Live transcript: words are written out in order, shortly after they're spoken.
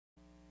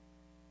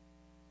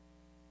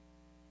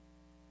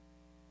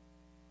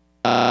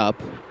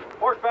Up.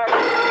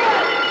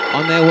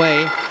 On their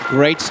way,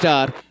 great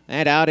start.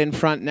 And out in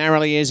front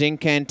narrowly is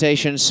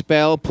Incantation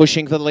Spell,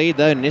 pushing for the lead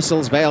though.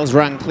 Nissels Vale's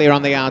run clear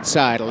on the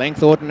outside.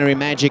 Length Ordinary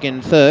Magic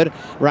in third.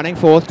 Running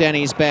fourth,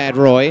 Danny's Bad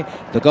Roy.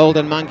 The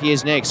Golden Monkey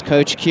is next.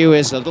 Coach Q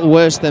is a little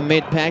worse than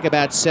mid-pack,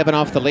 about 7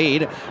 off the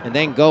lead. And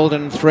then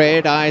Golden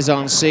Thread, Eyes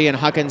on Sea, and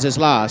Huckins is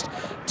last.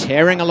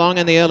 Tearing along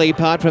in the early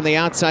part from the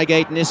outside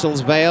gate,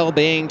 Nissels Vale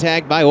being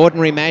tagged by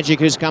Ordinary Magic,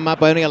 who's come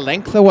up only a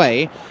length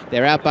away.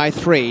 They're out by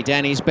 3.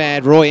 Danny's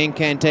Bad Roy,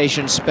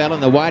 Incantation Spell,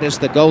 and the widest,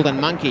 the Golden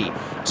Monkey.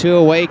 2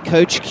 away,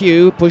 Coach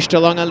Q, pushed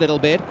along a little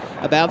bit.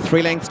 About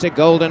 3 lengths to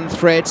Golden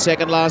Thread.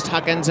 Second last,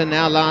 Huckins, and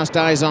now last,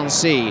 Eyes on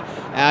Sea.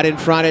 Out in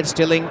front, it's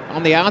still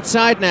on the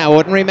outside now.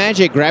 Ordinary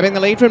Magic grabbing the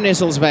lead from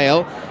Nissels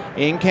Vale.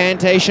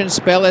 Incantation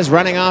Spell is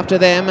running after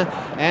them,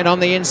 and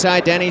on the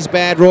inside Danny's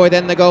Bad Roy,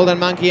 then the Golden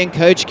Monkey, and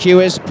Coach Q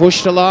is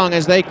pushed along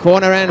as they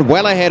corner and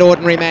well ahead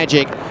Ordinary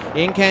Magic.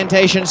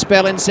 Incantation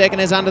Spell in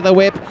second is under the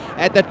whip.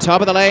 At the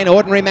top of the lane,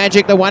 Ordinary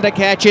Magic, the one to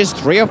catch, is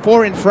 3 or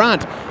 4 in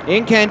front.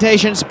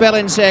 Incantation Spell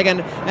in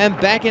second, and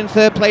back in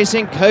third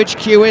placing Coach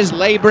Q is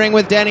labouring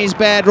with Danny's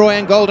Bad Roy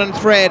and Golden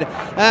Thread.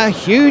 A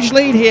huge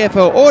lead here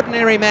for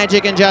Ordinary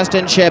Magic and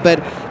Justin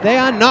Shepherd. They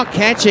are not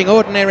catching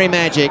Ordinary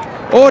Magic.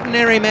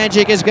 Ordinary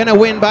Magic is going to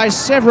win by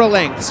several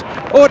lengths.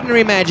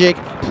 Ordinary Magic,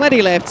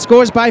 plenty left,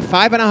 scores by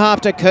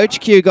 5.5 to Coach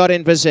Q, got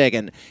in for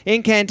second.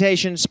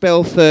 Incantation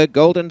Spell third,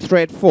 Golden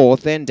Thread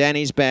fourth, then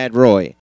Danny's Bad Roy.